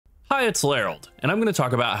Hi, it's Llarold, and I'm going to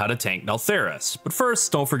talk about how to tank Neltharus, but first,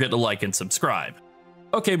 don't forget to like and subscribe.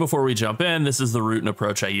 Okay, before we jump in, this is the route and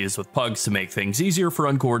approach I use with pugs to make things easier for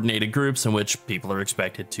uncoordinated groups in which people are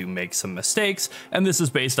expected to make some mistakes, and this is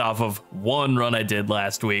based off of one run I did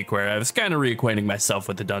last week where I was kind of reacquainting myself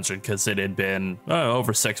with the dungeon because it had been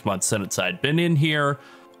over 6 months since I'd been in here.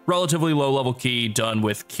 Relatively low level key, done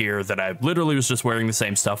with gear that I literally was just wearing the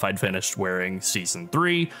same stuff I'd finished wearing Season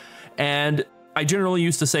 3, and I generally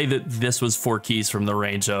used to say that this was 4 keys from the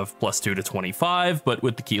range of +2 to 25, but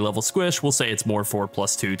with the key level squish, we'll say it's more 4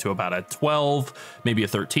 +2 to about a 12, maybe a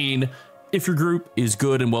 13. If your group is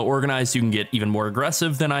good and well organized, you can get even more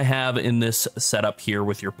aggressive than I have in this setup here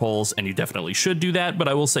with your pulls, and you definitely should do that, but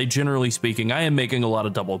I will say, generally speaking, I am making a lot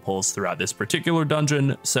of double pulls throughout this particular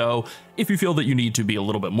dungeon, so if you feel that you need to be a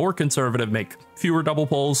little bit more conservative, make fewer double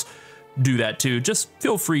pulls, do that too. Just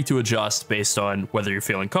feel free to adjust based on whether you're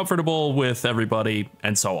feeling comfortable with everybody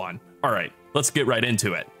and so on. All right, let's get right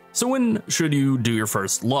into it. So when should you do your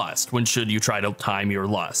first lust? When should you try to time your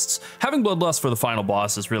lusts? Having Bloodlust for the final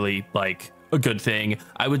boss is really like a good thing.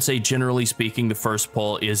 I would say, generally speaking, the first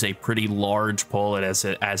pull is a pretty large pull, and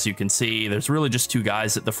as you can see, there's really just 2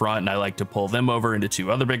 guys at the front, and I like to pull them over into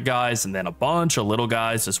 2 other big guys and then a bunch of little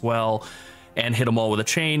guys as well, and hit them all with a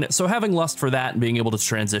chain. So having lust for that and being able to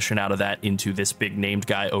transition out of that into this big named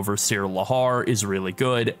guy, Overseer Llarold, is really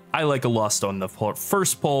good. I like a lust on the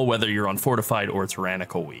first pull, whether you're on Fortified or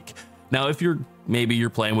Tyrannical week. Now, if maybe you're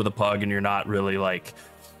playing with a pug and you're not really like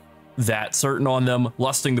that certain on them,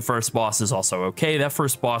 lusting the first boss is also okay. That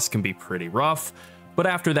first boss can be pretty rough, but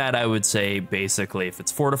after that, I would say basically if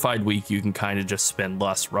it's Fortified week, you can kind of just spend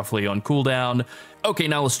lust roughly on cooldown. Okay,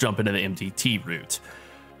 now let's jump into the MDT route.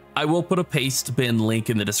 I will put a paste bin link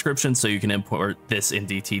in the description so you can import this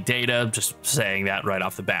MDT data, just saying that right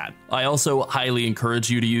off the bat. I also highly encourage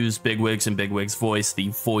you to use Bigwigs and Bigwigs Voice. The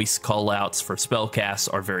voice callouts for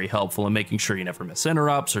spellcasts are very helpful in making sure you never miss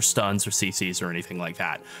interrupts or stuns or CCs or anything like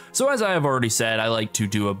that. So as I have already said, I like to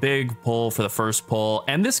do a big pull for the first pull,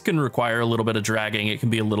 and this can require a little bit of dragging. It can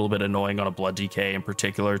be a little bit annoying on a Blood DK in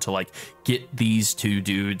particular to like get these 2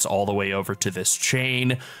 dudes all the way over to this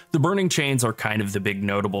chain. The burning chains are kind of the big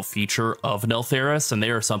notable feature of Neltharus, and they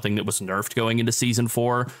are something that was nerfed going into Season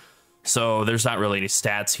 4, so there's not really any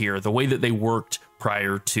stats here. The way that they worked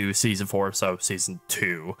prior to Season 4, so Season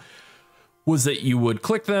 2, was that you would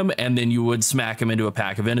click them and then you would smack them into a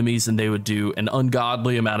pack of enemies and they would do an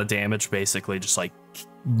ungodly amount of damage, basically just like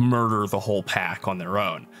murder the whole pack on their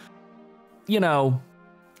own. You know,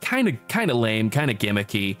 kind of lame, kind of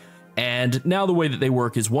gimmicky. And now the way that they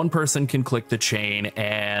work is one person can click the chain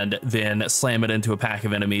and then slam it into a pack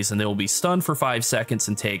of enemies, and they will be stunned for 5 seconds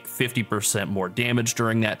and take 50% more damage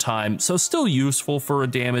during that time. So still useful for a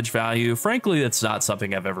damage value. Frankly, that's not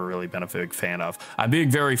something I've ever really been a big fan of. I'm being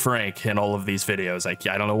very frank in all of these videos.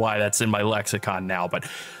 I don't know why that's in my lexicon now, but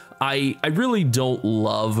I really don't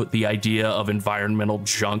love the idea of environmental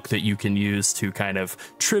junk that you can use to kind of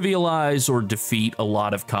trivialize or defeat a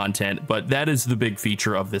lot of content, but that is the big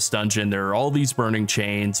feature of this dungeon. There are all these burning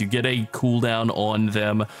chains. You get a cooldown on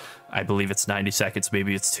them. I believe it's 90 seconds,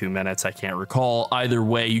 maybe it's 2 minutes, I can't recall. Either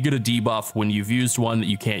way, you get a debuff when you've used one that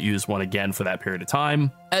you can't use one again for that period of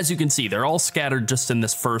time. As you can see, they're all scattered just in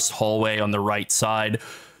this first hallway on the right side.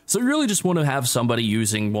 So you really just want to have somebody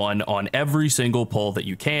using one on every single pull that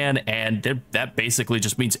you can, and that basically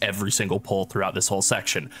just means every single pull throughout this whole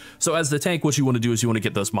section. So as the tank, what you want to do is you want to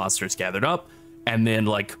get those monsters gathered up and then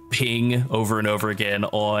like ping over and over again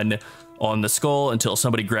on the skull until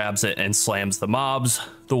somebody grabs it and slams the mobs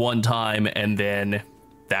the one time, and then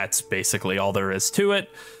that's basically all there is to it.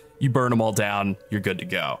 You burn them all down, you're good to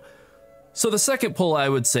go. So the second pull, I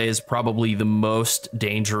would say, is probably the most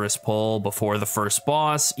dangerous pull before the first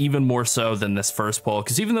boss, even more so than this first pull,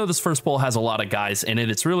 because even though this first pull has a lot of guys in it,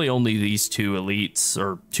 it's really only these 2 elites,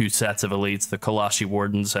 or 2 sets of elites, the Kalashi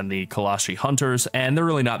Wardens and the Kalashi Hunters, and they're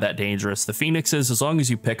really not that dangerous. The Phoenixes, as long as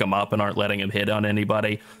you pick them up and aren't letting them hit on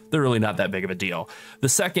anybody, they're really not that big of a deal. The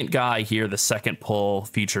second guy here, the second pull,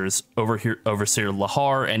 features Overseer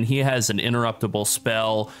Llarold, and he has an interruptible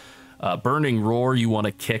spell, Burning Roar. You want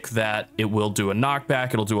to kick that. It will do a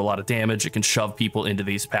knockback. It'll do a lot of damage. It can shove people into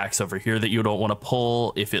these packs over here that you don't want to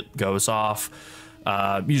pull if it goes off.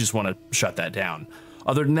 You just want to shut that down.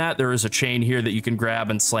 Other than that, there is a chain here that you can grab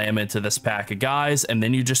and slam into this pack of guys, and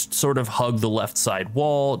then you just sort of hug the left side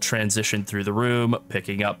wall, transition through the room,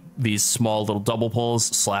 picking up these small little double pulls,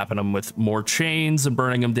 slapping them with more chains and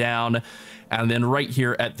burning them down. And then right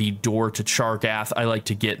here at the door to Chargath, I like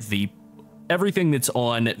to get the everything that's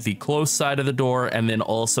on the close side of the door, and then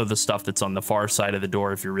also the stuff that's on the far side of the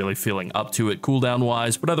door if you're really feeling up to it cooldown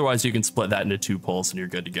wise, but otherwise you can split that into 2 pulls and you're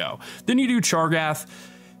good to go. Then you do Chargath.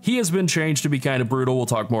 He has been changed to be kind of brutal. We'll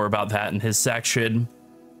talk more about that in his section.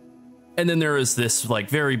 And then there is this like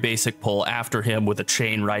very basic pull after him with a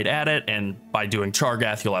chain right at it, and by doing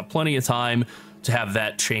Chargath you'll have plenty of time to have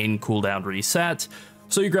that chain cooldown reset.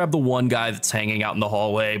 So you grab the one guy that's hanging out in the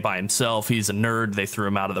hallway by himself. He's a nerd. They threw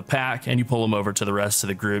him out of the pack, and you pull him over to the rest of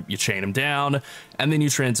the group. You chain him down, and then you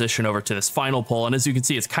transition over to this final pull. And as you can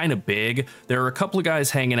see, it's kind of big. There are a couple of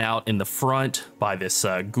guys hanging out in the front by this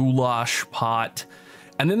goulash pot.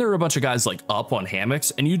 And then there are a bunch of guys like up on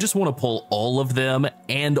hammocks, and you just want to pull all of them,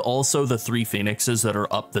 and also the 3 phoenixes that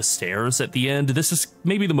are up the stairs at the end. This is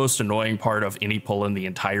maybe the most annoying part of any pull in the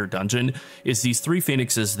entire dungeon, is these 3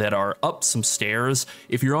 phoenixes that are up some stairs.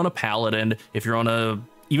 If you're on a paladin, if you're on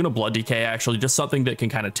even a blood decay, actually, just something that can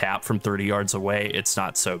kind of tap from 30 yards away, it's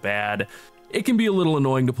not so bad. It can be a little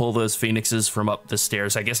annoying to pull those phoenixes from up the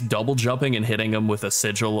stairs. I guess double jumping and hitting them with a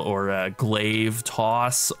sigil or a glaive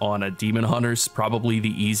toss on a demon hunter is probably the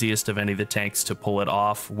easiest of any of the tanks to pull it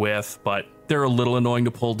off with, but they're a little annoying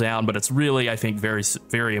to pull down. But it's really, I think, very,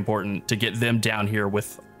 very important to get them down here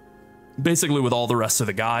with basically with all the rest of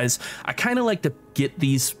the guys. I kind of like to get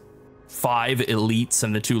these 5 elites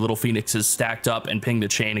and the 2 little phoenixes stacked up and ping the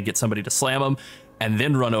chain and get somebody to slam them, and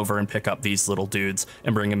then run over and pick up these little dudes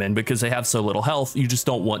and bring them in, because they have so little health. You just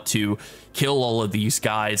don't want to kill all of these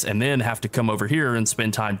guys and then have to come over here and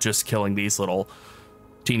spend time just killing these little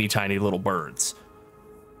teeny tiny little birds.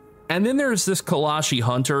 And then there's this Kalashi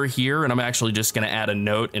hunter here, and I'm actually just going to add a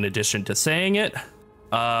note in addition to saying it.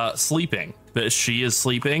 Sleeping. She is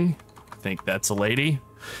sleeping. I think that's a lady.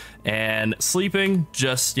 And sleeping,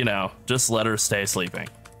 just, you know, just let her stay sleeping.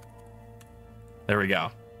 There we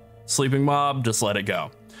go. Sleeping mob, just let it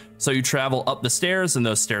go. So you travel up the stairs, and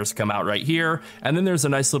those stairs come out right here. And then there's a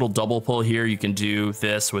nice little double pull here. You can do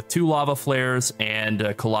this with 2 lava flares and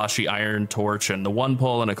a Kalashi iron torch in the one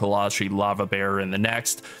pull, and a Kalashi lava bearer in the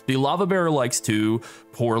next. The lava bearer likes to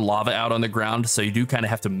pour lava out on the ground, so you do kind of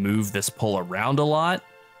have to move this pull around a lot.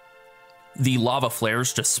 The lava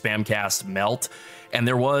flares just spam cast melt, and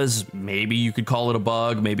there was, maybe you could call it a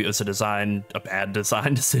bug, maybe it was a bad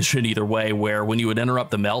design decision, either way, where when you would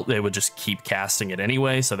interrupt the melt, they would just keep casting it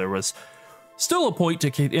anyway. So there was still a point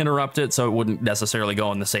to interrupt it, so it wouldn't necessarily go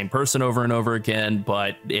on the same person over and over again,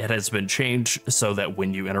 but it has been changed so that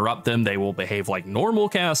when you interrupt them, they will behave like normal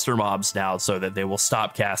caster mobs now, so that they will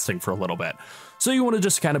stop casting for a little bit. So you want to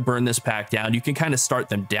just kind of burn this pack down. You can kind of start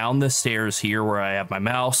them down the stairs here where I have my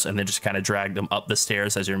mouse, and then just kind of drag them up the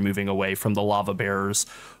stairs as you're moving away from the lava bearers.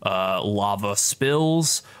 Lava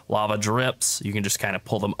spills, lava drips. You can just kind of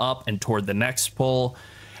pull them up and toward the next pull.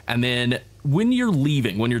 And then when you're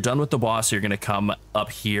leaving, when you're done with the boss, you're going to come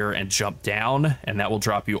up here and jump down, and that will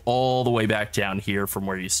drop you all the way back down here from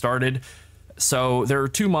where you started. So there are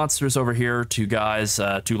 2 monsters over here, 2 guys,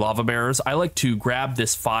 2 lava bearers. I like to grab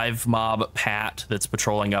this 5 mob pat that's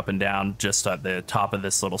patrolling up and down just at the top of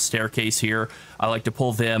this little staircase here. I like to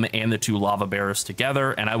pull them and the 2 lava bearers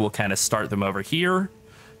together, and I will kind of start them over here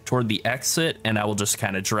toward the exit, and I will just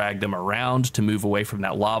kind of drag them around to move away from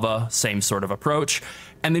that lava. Same sort of approach.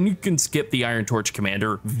 And then you can skip the Iron Torch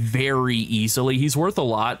Commander very easily. He's worth a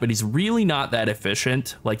lot, but he's really not that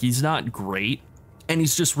efficient. Like, he's not great. And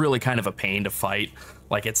he's just really kind of a pain to fight.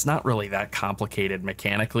 Like, it's not really that complicated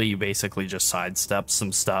mechanically. You basically just sidestep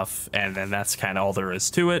some stuff, and then that's kind of all there is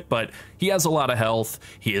to it. But he has a lot of health.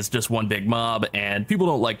 He is just one big mob, and people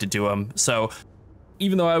don't like to do him. So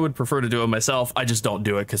even though I would prefer to do it myself, I just don't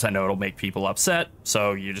do it because I know it'll make people upset.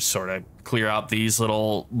 So you just sort of clear out these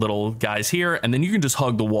little guys here, and then you can just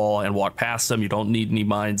hug the wall and walk past them. You don't need any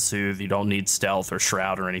Mind Soothe. You don't need Stealth or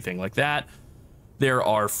Shroud or anything like that. There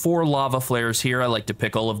are 4 lava flares here. I like to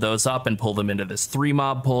pick all of those up and pull them into this 3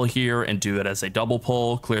 mob pull here and do it as a double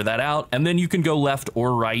pull, clear that out. And then you can go left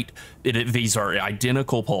or right. These are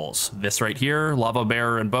identical pulls. This right here, lava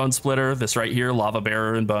bearer and bone splitter. This right here, lava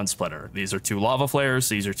bearer and bone splitter. These are 2 lava flares.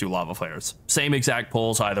 These are 2 lava flares. Same exact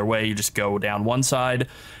pulls either way. You just go down one side,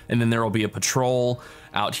 and then there will be a patrol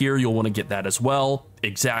out here. You'll want to get that as well.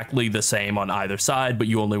 Exactly the same on either side, but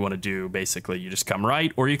you only want to do, basically, you just come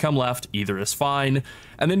right or you come left. Either is fine.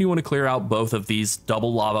 And then you want to clear out both of these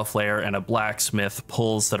double lava flare and a blacksmith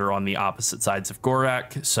pulls that are on the opposite sides of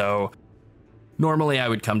Gorek. So normally I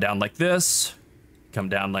would come down like this, come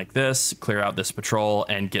down like this, clear out this patrol,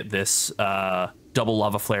 and get this double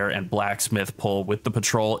lava flare and blacksmith pull with the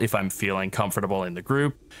patrol if I'm feeling comfortable in the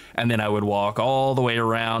group. And then I would walk all the way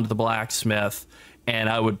around the blacksmith, and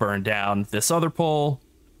I would burn down this other pull,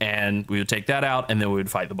 and we would take that out, and then we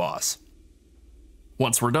would fight the boss.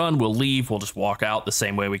 Once we're done, we'll leave. We'll just walk out the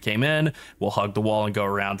same way we came in. We'll hug the wall and go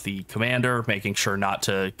around the commander, making sure not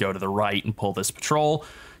to go to the right and pull this patrol.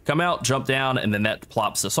 Come out, jump down, and then that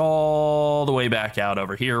plops us all the way back out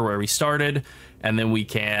over here where we started. And then we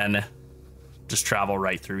can just travel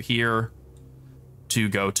right through here to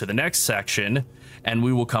go to the next section. And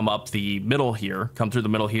we will come up the middle here, come through the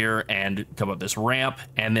middle here and come up this ramp.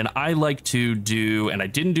 And then I like to do, and I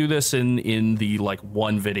didn't do this in the like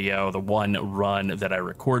one video, the one run that I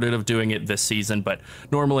recorded of doing it this season, but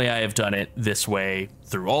normally I have done it this way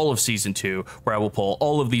through all of season 2, where I will pull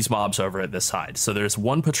all of these mobs over at this side. So there's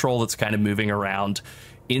one patrol that's kind of moving around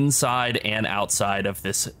inside and outside of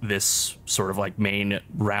this sort of like main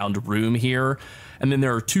round room here. And then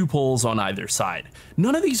there are 2 pulls on either side.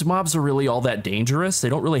 None of these mobs are really all that dangerous. They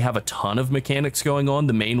don't really have a ton of mechanics going on.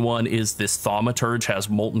 The main one is this Thaumaturge has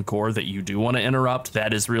Molten Core that you do want to interrupt.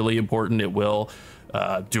 That is really important. It will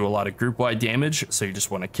do a lot of group-wide damage, so you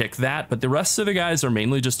just want to kick that. But the rest of the guys are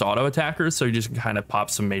mainly just auto attackers, so you just kind of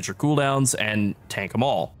pop some major cooldowns and tank them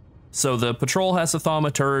all. So the patrol has a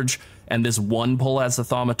Thaumaturge, and this one pull has a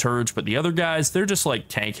Thaumaturge, but the other guys, they're just like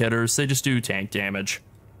tank hitters. They just do tank damage.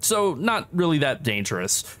 So not really that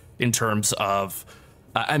dangerous in terms of,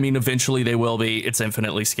 I mean, eventually they will be. It's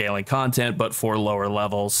infinitely scaling content, but for lower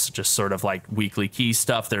levels, just sort of like weekly key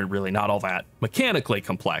stuff, they're really not all that mechanically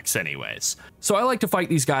complex anyways. So I like to fight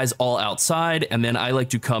these guys all outside, and then I like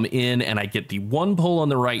to come in and I get the one pull on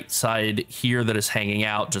the right side here that is hanging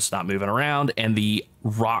out, just not moving around, and the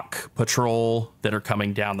rock patrol that are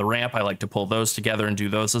coming down the ramp. I like to pull those together and do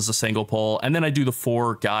those as a single pull. And then I do the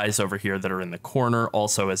 4 guys over here that are in the corner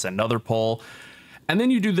also as another pull. And then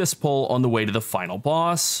you do this pull on the way to the final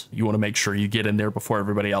boss. You want to make sure you get in there before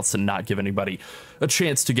everybody else and not give anybody a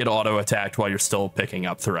chance to get auto attacked while you're still picking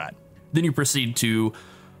up threat. Then you proceed to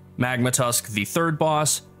Magmatusk, the 3rd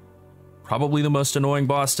boss. Probably the most annoying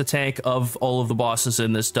boss to tank of all of the bosses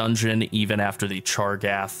in this dungeon, even after the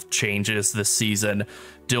Chargath changes this season.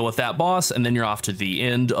 Deal with that boss, and then you're off to the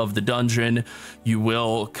end of the dungeon. You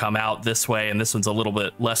will come out this way, and this one's a little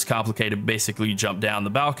bit less complicated. Basically, you jump down the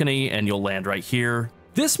balcony, and you'll land right here.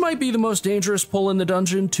 This might be the most dangerous pull in the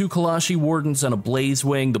dungeon. 2 Kalashi Wardens and a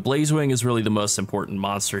Blazewing. The Blazewing is really the most important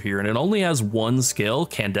monster here, and it only has 1 skill,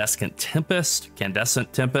 Candescent Tempest.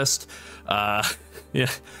 Yeah.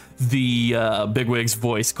 The Bigwig's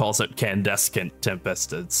voice calls it Candescent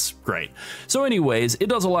Tempest. It's great. So anyways, it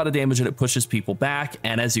does a lot of damage and it pushes people back.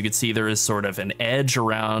 And as you can see, there is sort of an edge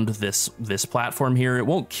around this platform here. It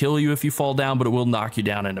won't kill you if you fall down, but it will knock you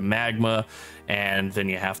down into magma. And then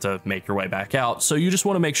you have to make your way back out. So you just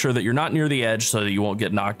want to make sure that you're not near the edge so that you won't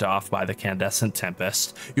get knocked off by the Candescent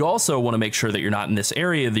Tempest. You also want to make sure that you're not in this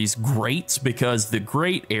area of these grates, because the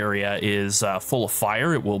grate area is full of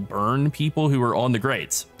fire. It will burn people who are on the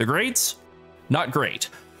grates. The grates, not great.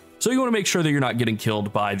 So you want to make sure that you're not getting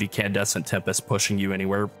killed by the Candescent Tempest pushing you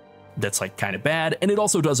anywhere that's like kind of bad. And it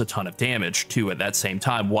also does a ton of damage too at that same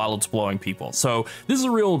time while it's blowing people. So this is a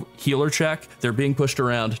real healer check. They're being pushed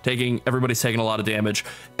around, everybody's taking a lot of damage,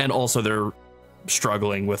 and also they're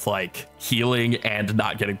struggling with like healing and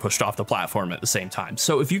not getting pushed off the platform at the same time.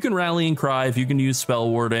 So if you can rallying cry, if you can use spell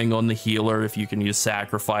warding on the healer, if you can use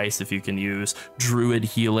sacrifice, if you can use druid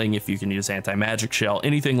healing, if you can use anti-magic shell,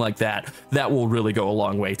 anything like that, that will really go a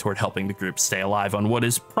long way toward helping the group stay alive on what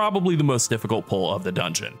is probably the most difficult pull of the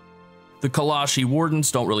dungeon. The Kalashi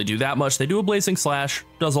Wardens don't really do that much. They do a Blazing Slash,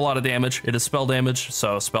 does a lot of damage. It is spell damage,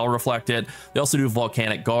 so spell reflect it. They also do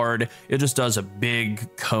Volcanic Guard. It just does a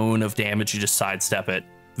big cone of damage. You just sidestep it.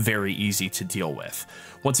 Very easy to deal with.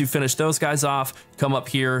 Once you finish those guys off, come up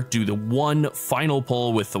here, do the one final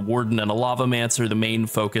pull with the Warden and a Lavamancer. The main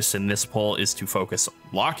focus in this pull is to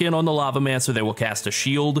lock in on the Lavamancer. They will cast a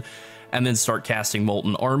shield and then start casting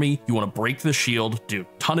Molten Army. You want to break the shield, do a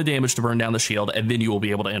ton of damage to burn down the shield, and then you will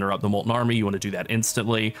be able to interrupt the Molten Army. You want to do that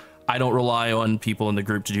instantly. I don't rely on people in the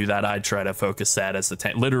group to do that. I try to focus that as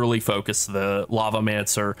literally focus the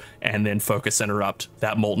Lavamancer and then focus interrupt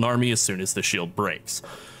that Molten Army as soon as the shield breaks.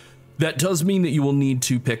 That does mean that you will need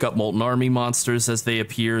to pick up Molten Army monsters as they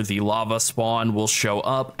appear. The lava spawn will show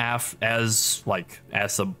up as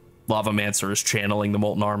the Lavamancer is channeling the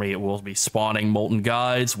Molten Army. It will be spawning Molten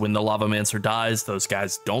Guides. When the Lavamancer dies, those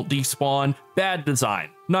guys don't despawn. Bad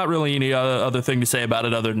design. Not really any other thing to say about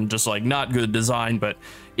it other than just like not good design, but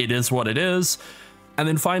it is what it is. And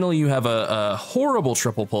then finally, you have a horrible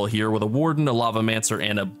triple pull here with a Warden, a Lavamancer,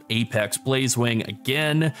 and a Apex Blazewing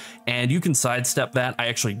again. And you can sidestep that. I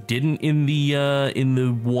actually didn't in the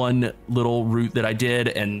one little route that I did.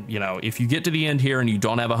 And you know, if you get to the end here and you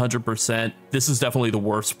don't have 100%, this is definitely the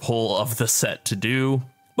worst pull of the set to do.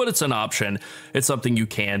 but it's an option. It's something you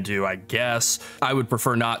can do, I guess. I would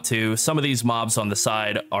prefer not to. Some of these mobs on the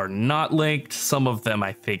side are not linked. Some of them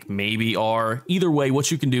I think maybe are. Either way,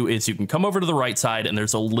 what you can do is you can come over to the right side and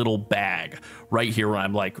there's a little bag right here where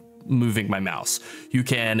I'm like moving my mouse. You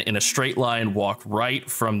can, in a straight line, walk right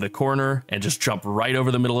from the corner and just jump right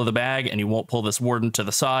over the middle of the bag, and you won't pull this warden to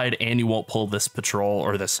the side, and you won't pull this patrol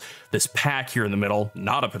or this pack here in the middle.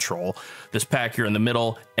 Not a patrol, this pack here in the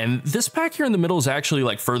middle. And this pack here in the middle is actually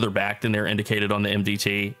like further back than they're indicated on the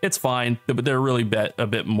MDT. It's fine, but they're really a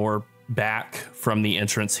bit more back from the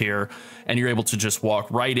entrance here, and you're able to just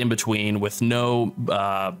walk right in between with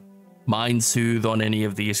no Mind Soothe on any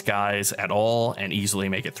of these guys at all and easily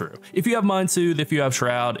make it through. If you have Mind Soothe, if you have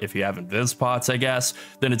Shroud, if you have Invis Pots, I guess,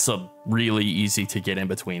 then it's really easy to get in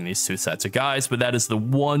between these two sets of guys, but that is the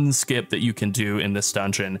one skip that you can do in this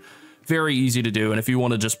dungeon. Very easy to do, and if you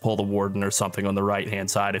want to just pull the Warden or something on the right-hand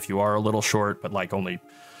side, if you are a little short, but like only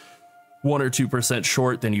 1 or 2%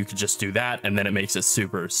 short, then you could just do that, and then it makes it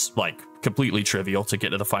super, like, completely trivial to get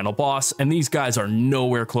to the final boss. And these guys are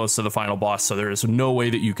nowhere close to the final boss, so there is no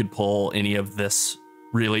way that you could pull any of this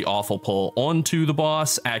really awful pull onto the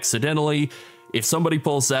boss accidentally. If somebody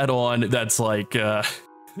pulls that on, that's like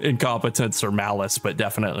incompetence or malice, but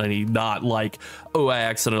definitely not like, oh, I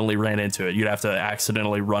accidentally ran into it. You'd have to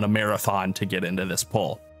accidentally run a marathon to get into this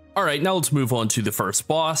pull. All right, now let's move on to the first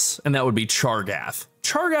boss, and that would be Chargath.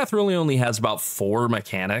 Chargath really only has about 4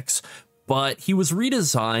 mechanics, but he was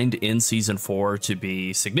redesigned in Season 4 to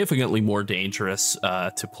be significantly more dangerous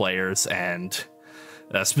to players, and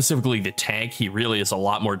specifically the tank. He really is a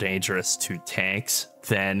lot more dangerous to tanks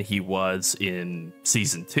than he was in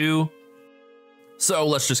Season 2. So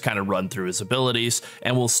let's just kind of run through his abilities,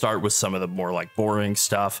 and we'll start with some of the more like boring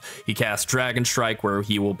stuff. He casts Dragon Strike, where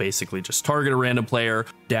he will basically just target a random player,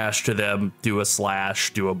 dash to them, do a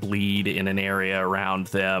slash, do a bleed in an area around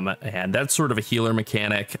them, and that's sort of a healer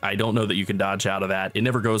mechanic. I don't know that you can dodge out of that. It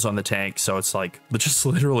never goes on the tank, so it's like just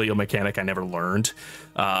literally a mechanic I never learned.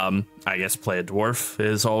 I guess play a dwarf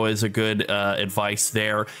is always a good advice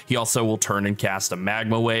there. He also will turn and cast a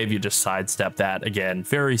magma wave. You just sidestep that. Again,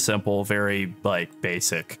 very simple, very like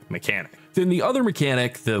basic mechanic. Then the other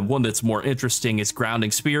mechanic, the one that's more interesting, is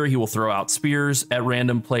Grounding Spear. He will throw out spears at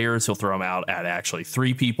random players. He'll throw them out at actually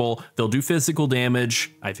 3 people. They'll do physical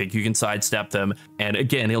damage. I think you can sidestep them. And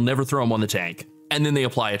again, he'll never throw them on the tank. And then they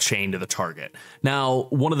apply a chain to the target. Now,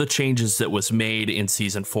 one of the changes that was made in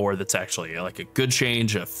Season 4 that's actually like a good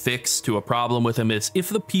change, a fix to a problem with him, is if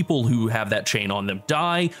the people who have that chain on them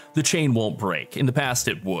die, the chain won't break. In the past,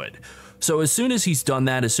 it would. So as soon as he's done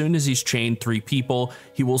that, as soon as he's chained 3 people,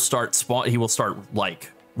 he will start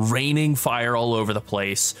like raining fire all over the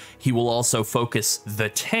place. He will also focus the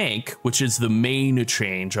tank, which is the main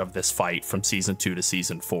change of this fight from Season 2 to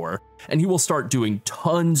Season 4. And he will start doing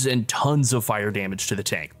tons and tons of fire damage to the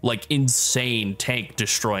tank, like insane tank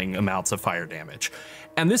destroying amounts of fire damage.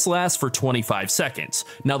 And this lasts for 25 seconds.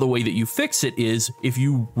 Now, the way that you fix it is if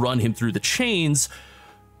you run him through the chains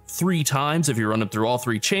 3 times, if you run him through all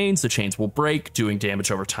 3 chains, the chains will break, doing damage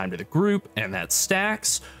over time to the group, and that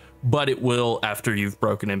stacks. But it will, after you've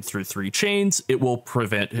broken him through 3 chains, it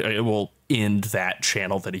will end that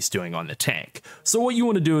channel that he's doing on the tank. So what you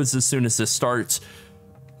want to do is, as soon as this starts,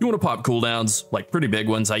 you want to pop cooldowns, like pretty big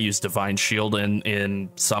ones. I use Divine Shield in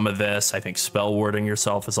some of this. I think spell warding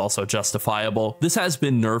yourself is also justifiable. This has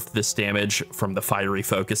been nerfed. This damage from the fiery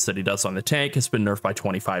focus that he does on the tank has been nerfed by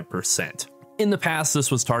 25%. In the past,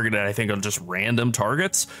 this was targeted, I think, on just random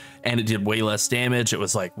targets, and it did way less damage. It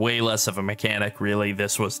was like way less of a mechanic, really.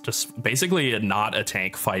 This was just basically not a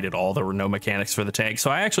tank fight at all. There were no mechanics for the tank.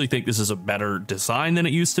 So I actually think this is a better design than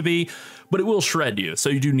it used to be, but it will shred you. So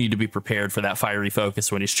you do need to be prepared for that fiery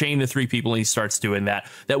focus. When he's chained to 3 people and he starts doing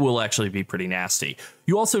that, that will actually be pretty nasty.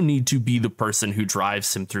 You also need to be the person who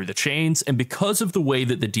drives him through the chains. And because of the way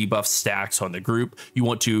that the debuff stacks on the group, you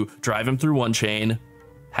want to drive him through one chain,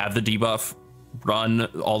 have the debuff run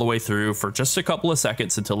all the way through for just a couple of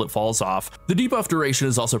seconds until it falls off. The debuff duration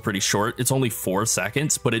is also pretty short. It's only 4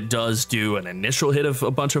 seconds, but it does do an initial hit of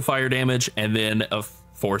a bunch of fire damage and then a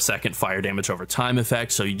 4-second fire damage over time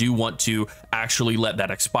effect. So you do want to actually let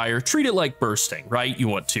that expire. Treat it like bursting, right? You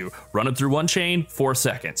want to run them through one chain, 4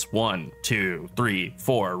 seconds, 1, 2, 3,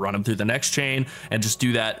 4, run them through the next chain, and just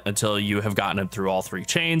do that until you have gotten them through all 3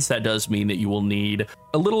 chains. That does mean that you will need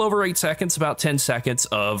a little over 8 seconds, about 10 seconds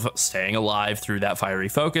of staying alive through that fiery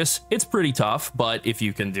focus. It's pretty tough, but if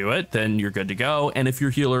you can do it, then you're good to go. And if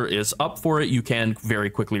your healer is up for it, you can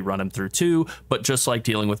very quickly run them through 2. But just like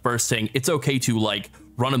dealing with bursting, it's okay to like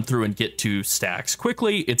run them through and get 2 stacks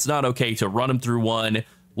quickly. It's not okay to run them through 1,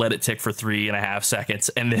 let it tick for 3.5 seconds,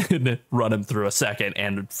 and then run him through a second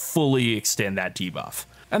and fully extend that debuff.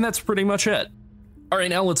 And that's pretty much it. All right,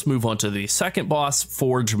 now let's move on to the second boss,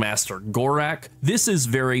 Forgemaster Gorek. This is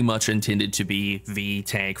very much intended to be the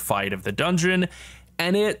tank fight of the dungeon,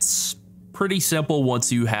 and it's pretty simple once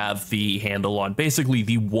you have the handle on basically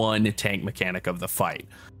the one tank mechanic of the fight.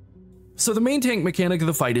 So the main tank mechanic of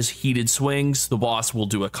the fight is heated swings. The boss will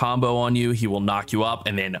do a combo on you. He will knock you up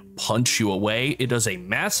and then punch you away. It does a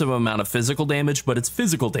massive amount of physical damage, but it's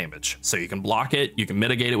physical damage. So you can block it, you can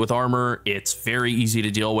mitigate it with armor. It's very easy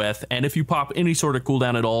to deal with. And if you pop any sort of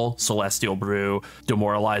cooldown at all, Celestial Brew,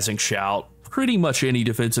 Demoralizing Shout, pretty much any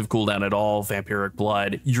defensive cooldown at all, Vampiric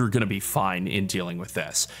Blood, you're going to be fine in dealing with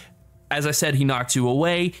this. As I said, he knocks you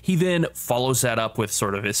away. He then follows that up with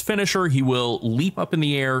sort of his finisher. He will leap up in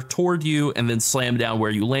the air toward you and then slam down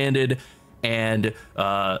where you landed and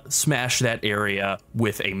smash that area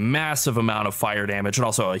with a massive amount of fire damage and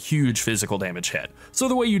also a huge physical damage hit. So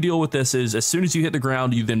the way you deal with this is as soon as you hit the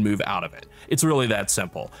ground, you then move out of it. It's really that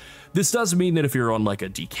simple. This does mean that if you're on like a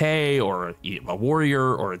DK or a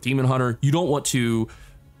warrior or a demon hunter, you don't want to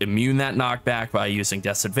immune that knockback by using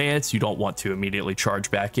Death's Advance. You don't want to immediately charge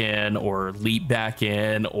back in or leap back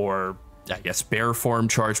in or I guess bear form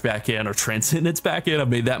charge back in or transcendence back in. I've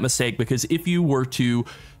made that mistake because if you were to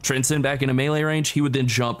transcend back into melee range, he would then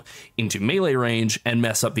jump into melee range and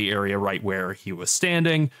mess up the area right where he was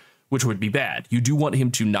standing, which would be bad. You do want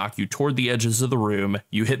him to knock you toward the edges of the room,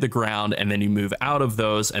 you hit the ground, and then you move out of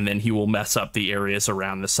those, and then he will mess up the areas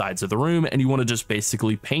around the sides of the room, and you want to just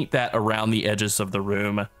basically paint that around the edges of the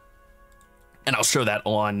room. And I'll show that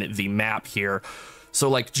on the map here. So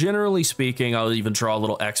like generally speaking, I'll even draw a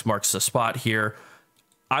little X marks the spot here.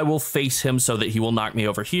 I will face him so that he will knock me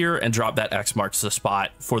over here and drop that X marks the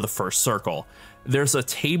spot for the first circle. There's a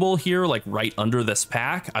table here, like right under this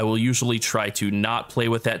pack. I will usually try to not play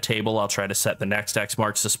with that table. I'll try to set the next X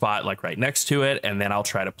marks the spot like right next to it. And then I'll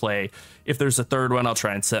try to play, if there's a third one, I'll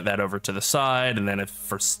try and set that over to the side. And then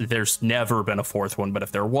if there's never been a fourth one, but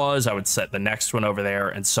if there was, I would set the next one over there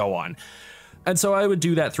and so on. And so I would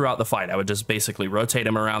do that throughout the fight. I would just basically rotate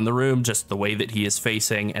him around the room just the way that he is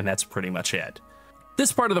facing, and that's pretty much it.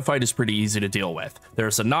 This part of the fight is pretty easy to deal with.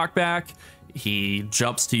 There's a knockback, he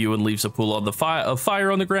jumps to you and leaves a pool of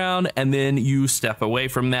fire on the ground, and then you step away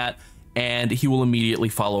from that, and he will immediately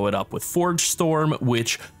follow it up with Forge Storm,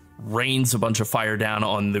 which rains a bunch of fire down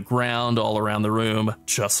on the ground all around the room.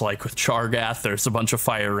 Just like with Chargath, there's a bunch of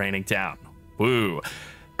fire raining down. Woo!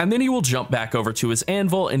 And then he will jump back over to his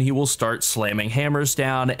anvil and he will start slamming hammers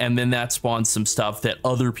down, and then that spawns some stuff that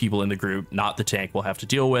other people in the group, not the tank, will have to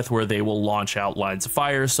deal with, where they will launch out lines of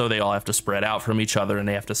fire, so they all have to spread out from each other and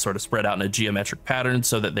they have to sort of spread out in a geometric pattern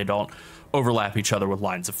so that they don't overlap each other with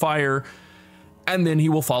lines of fire. And then he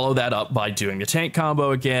will follow that up by doing the tank combo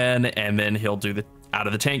again, and then he'll do the out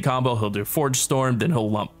of the tank combo, he'll do Forge Storm, then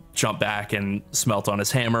he'll jump back and smelt on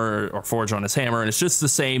his hammer or forge on his hammer, and it's just the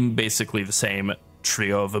same, basically the same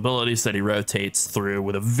trio of abilities that he rotates through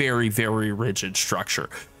with a very, very rigid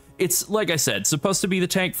structure. It's, like I said, supposed to be the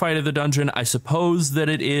tank fight of the dungeon. I suppose that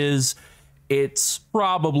it is. It's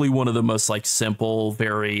probably one of the most like simple,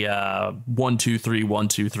 very 1 2 3 1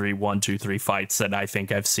 2 3 1 2 3 fights that I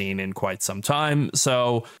think I've seen in quite some time.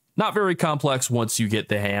 So not very complex once you get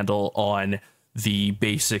the handle on the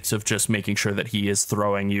basics of just making sure that he is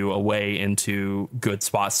throwing you away into good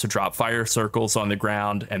spots to drop fire circles on the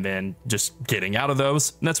ground and then just getting out of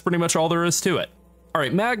those. And that's pretty much all there is to it. All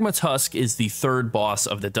right, Magmatusk is the third boss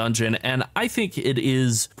of the dungeon, and I think it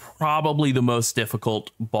is probably the most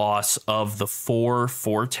difficult boss of the four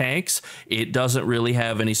tanks. It doesn't really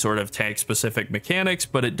have any sort of tank-specific mechanics,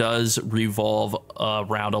 but it does revolve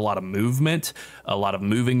around a lot of movement, a lot of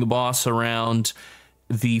moving the boss around.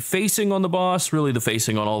 The facing on the boss, really the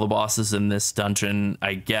facing on all the bosses in this dungeon,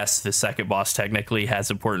 I guess the second boss technically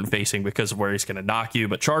has important facing because of where he's going to knock you,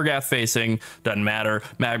 but Chargath facing doesn't matter,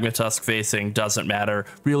 Magmatusk facing doesn't matter.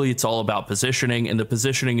 Really, it's all about positioning, and the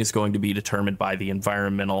positioning is going to be determined by the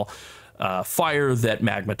environmental fire that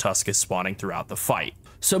Magmatusk is spawning throughout the fight.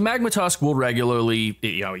 So Magmatusk will regularly,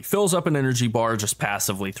 he fills up an energy bar just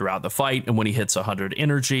passively throughout the fight, and when he hits 100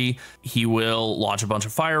 energy, he will launch a bunch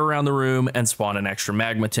of fire around the room and spawn an extra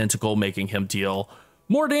magma tentacle, making him deal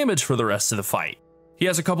more damage for the rest of the fight. He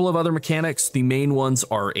has a couple of other mechanics. The main ones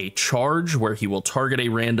are a charge, where he will target a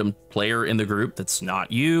random player in the group that's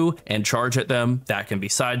not you and charge at them. That can be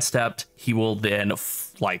sidestepped. He will then,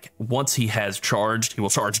 once he has charged, he will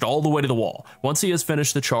charge it all the way to the wall. Once he has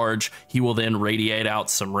finished the charge, he will then radiate out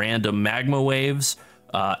some random magma waves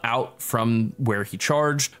out from where he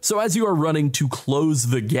charged. So as you are running to close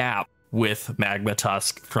the gap with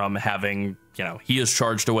Magmatusk from having you know, he is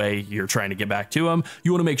charged away, you're trying to get back to him,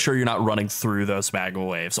 you want to make sure you're not running through those magma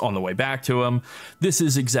waves on the way back to him. This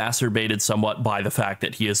is exacerbated somewhat by the fact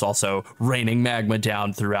that he is also raining magma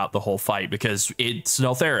down throughout the whole fight, because it's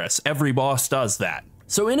Neltharus. Every boss does that.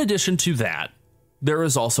 So in addition to that, there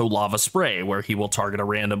is also lava spray, where he will target a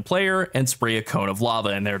random player and spray a cone of lava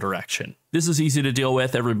in their direction. This is easy to deal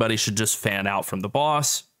with. Everybody should just fan out from the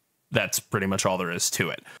boss. That's pretty much all there is to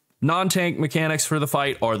it. Non-tank mechanics for the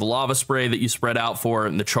fight are the lava spray that you spread out for,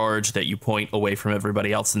 and the charge that you point away from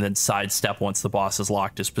everybody else and then sidestep once the boss has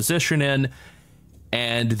locked his position in,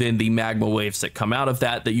 and then the magma waves that come out of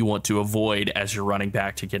that you want to avoid as you're running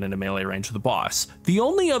back to get into melee range of the boss. The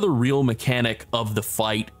only other real mechanic of the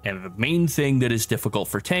fight, and the main thing that is difficult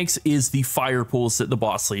for tanks, is the fire pools that the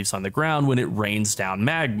boss leaves on the ground when it rains down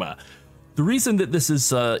magma. The reason that this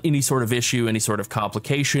is any sort of issue, any sort of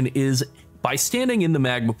complication, is by standing in the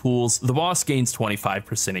magma pools, the boss gains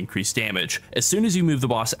 25% increased damage. As soon as you move the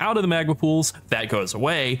boss out of the magma pools, that goes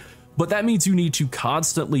away, but that means you need to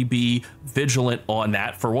constantly be vigilant on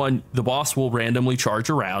that. For one, the boss will randomly charge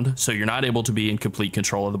around, so you're not able to be in complete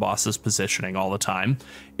control of the boss's positioning all the time.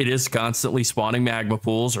 It is constantly spawning magma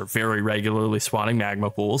pools, or very regularly spawning magma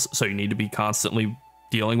pools, so you need to be constantly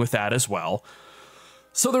dealing with that as well.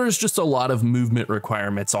 So there's just a lot of movement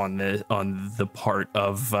requirements on the part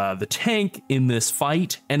of the tank in this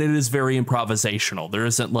fight, and it is very improvisational. There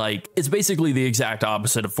isn't like, it's basically the exact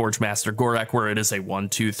opposite of Forgemaster Gorek, where it is a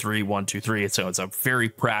 1-2-3, 1-2-3. So it's a very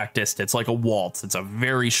practiced, it's like a waltz. It's a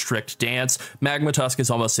very strict dance. Magmatusk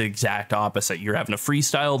is almost the exact opposite. You're having to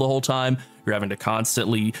freestyle the whole time. You're having to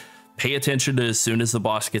constantly pay attention to, as soon as the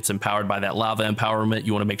boss gets empowered by that lava empowerment,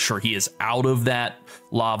 you want to make sure he is out of that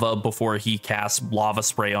lava before he casts lava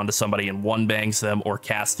spray onto somebody and one bangs them, or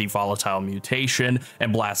casts the volatile mutation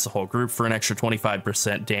and blasts the whole group for an extra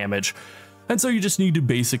 25% damage. And so you just need to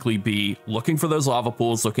basically be looking for those lava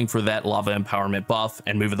pools, looking for that lava empowerment buff,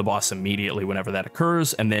 and moving the boss immediately whenever that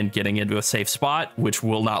occurs, and then getting into a safe spot, which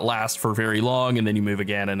will not last for very long, and then you move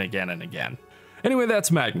again and again and again. Anyway, that's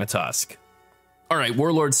Magmatusk. All right,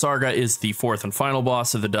 Warlord Sargha is the fourth and final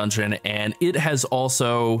boss of the dungeon, and she has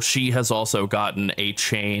also gotten a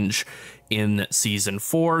change in Season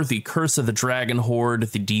 4. The Curse of the Dragon Horde,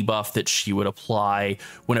 the debuff that she would apply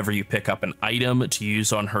whenever you pick up an item to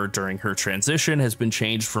use on her during her transition, has been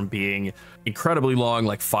changed from being incredibly long,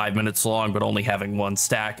 like 5 minutes long, but only having one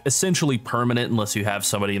stack, essentially permanent unless you have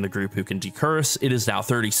somebody in the group who can decurse. It is now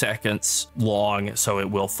 30 seconds long, so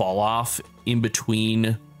it will fall off in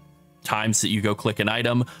between times that you go click an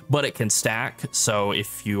item, but it can stack. So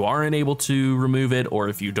if you aren't able to remove it, or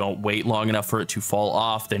if you don't wait long enough for it to fall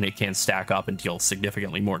off, then it can stack up and deal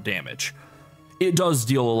significantly more damage. It does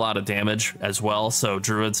deal a lot of damage as well, so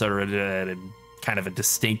druids are at a kind of a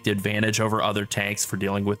distinct advantage over other tanks for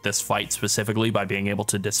dealing with this fight specifically, by being able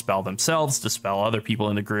to dispel themselves, dispel other people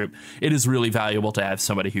in the group. It is really valuable to have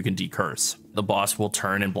somebody who can decurse. The boss will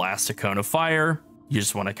turn and blast a cone of fire. You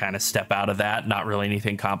just want to kind of step out of that. Not really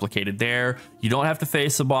anything complicated there. You don't have to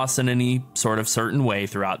face the boss in any sort of certain way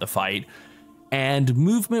throughout the fight. And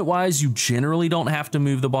movement wise, you generally don't have to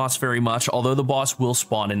move the boss very much, although the boss will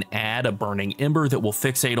spawn an ad, a burning ember that will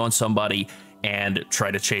fixate on somebody and try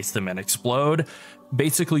to chase them and explode.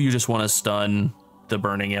 Basically, you just want to stun the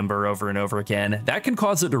burning ember over and over again. That can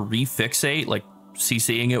cause it to refixate, like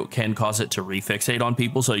CCing it can cause it to refixate on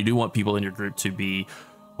people. So you do want people in your group to be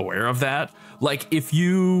aware of that. Like if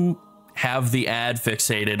you have the ad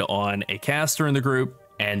fixated on a caster in the group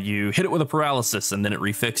and you hit it with a paralysis and then it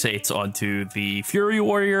refixates onto the Fury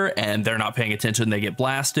Warrior and they're not paying attention, they get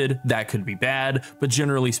blasted, that could be bad. But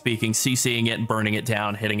generally speaking, CCing it, burning it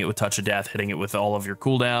down, hitting it with Touch of Death, hitting it with all of your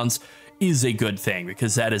cooldowns is a good thing,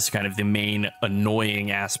 because that is kind of the main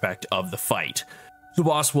annoying aspect of the fight. The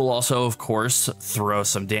boss will also, of course, throw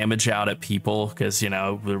some damage out at people, because, you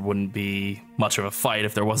know, there wouldn't be much of a fight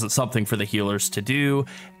if there wasn't something for the healers to do,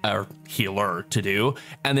 or healer to do.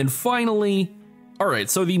 And then finally, all right,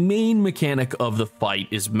 so the main mechanic of the fight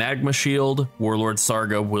is Magma Shield. Warlord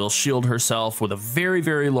Sargha will shield herself with a very,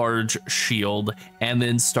 very large shield and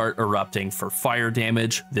then start erupting for fire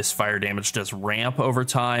damage. This fire damage does ramp over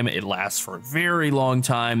time. It lasts for a very long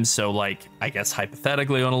time. So, like, I guess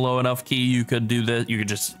hypothetically on a low enough key, you could do that. You could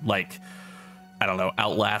just, like, I don't know,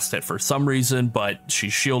 outlast it for some reason, but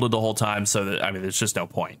she's shielded the whole time. So that, I mean, there's just no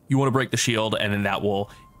point. You want to break the shield and then that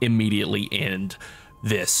will immediately end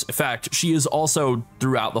this effect. She is also,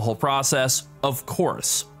 throughout the whole process, of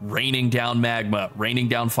course, raining down magma, raining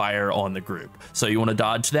down fire on the group. So you want to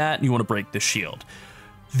dodge that and you want to break the shield.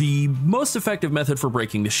 The most effective method for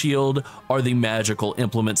breaking the shield are the magical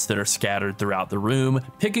implements that are scattered throughout the room.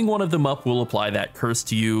 Picking one of them up will apply that curse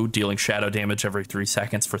to you, dealing shadow damage every 3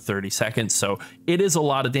 seconds for 30 seconds. So it is a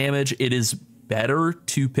lot of damage. It is better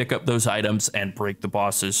to pick up those items and break the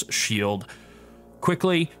boss's shield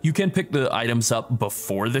quickly. You can pick the items up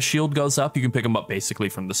before the shield goes up. You can pick them up basically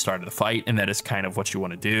from the start of the fight, and that is kind of what you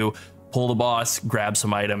want to do. Pull the boss, grab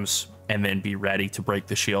some items, and then be ready to break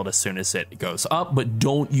the shield as soon as it goes up. But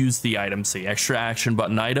don't use the items, the extra action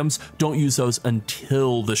button items. Don't use those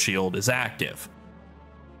until the shield is active.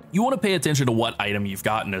 You want to pay attention to what item you've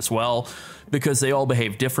gotten as well, because they all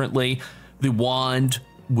behave differently. The wand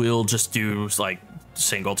will just do like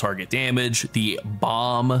single target damage. The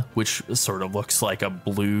bomb, which sort of looks like a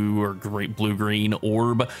blue or blue-green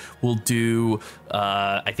orb, will do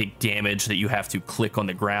I think damage that you have to click on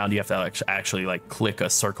the ground. You have to actually like click a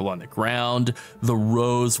circle on the ground. The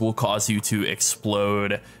rose will cause you to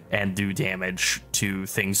explode and do damage to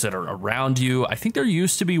things that are around you. I think there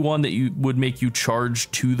used to be one that would make you charge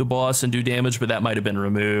to the boss and do damage, but that might have been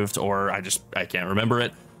removed, or I can't remember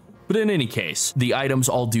it. But in any case, the items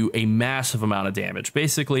all do a massive amount of damage,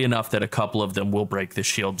 basically enough that a couple of them will break the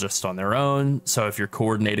shield just on their own. So if you're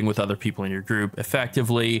coordinating with other people in your group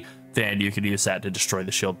effectively, then you can use that to destroy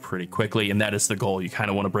the shield pretty quickly. And that is the goal. You kind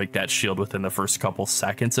of want to break that shield within the first couple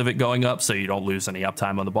seconds of it going up, so you don't lose any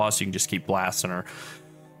uptime on the boss. You can just keep blasting her.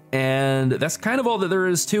 And that's kind of all that there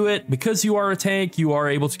is to it. Because you are a tank, you are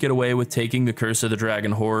able to get away with taking the Curse of the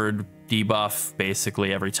Dragon Horde debuff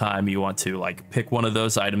basically every time you want to like pick one of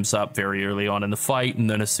those items up very early on in the fight, and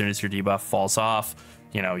then as soon as your debuff falls off,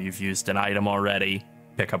 you know, you've used an item already,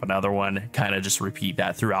 pick up another one, kind of just repeat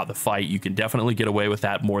that throughout the fight. You can definitely get away with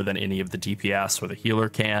that more than any of the DPS or the healer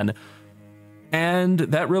can. And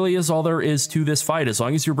that really is all there is to this fight. As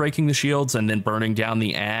long as you're breaking the shields and then burning down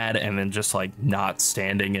the ad, and then just like not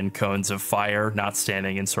standing in cones of fire, not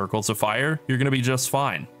standing in circles of fire, you're going to be just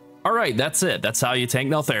fine. All right, that's it. That's how you tank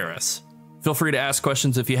Neltharus. Feel free to ask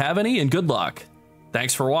questions if you have any, and good luck.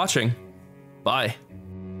 Thanks for watching. Bye.